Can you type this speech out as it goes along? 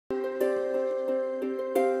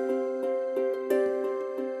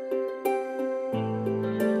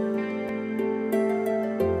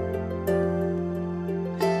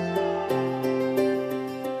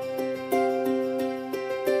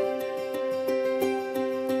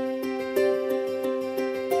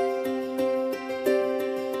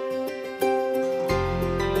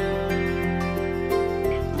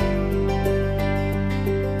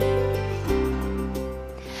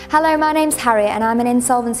Hello, my name's Harriet and I'm an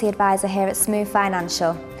insolvency advisor here at Smooth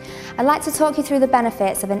Financial. I'd like to talk you through the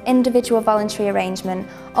benefits of an individual voluntary arrangement,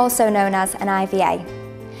 also known as an IVA.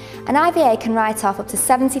 An IVA can write off up to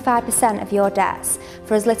 75% of your debts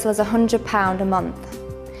for as little as £100 a month.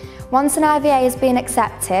 Once an IVA has been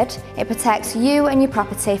accepted, it protects you and your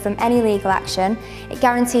property from any legal action, it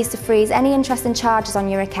guarantees to freeze any interest and charges on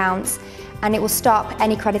your accounts, and it will stop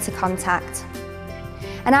any creditor contact.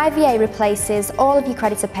 An IVA replaces all of your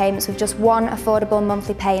creditor payments with just one affordable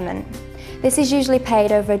monthly payment. This is usually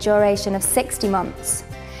paid over a duration of 60 months.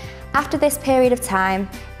 After this period of time,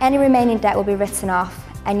 any remaining debt will be written off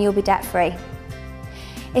and you'll be debt-free.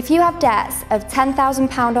 If you have debts of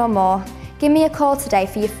 £10,000 or more, give me a call today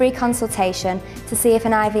for your free consultation to see if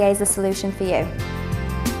an IVA is the solution for you.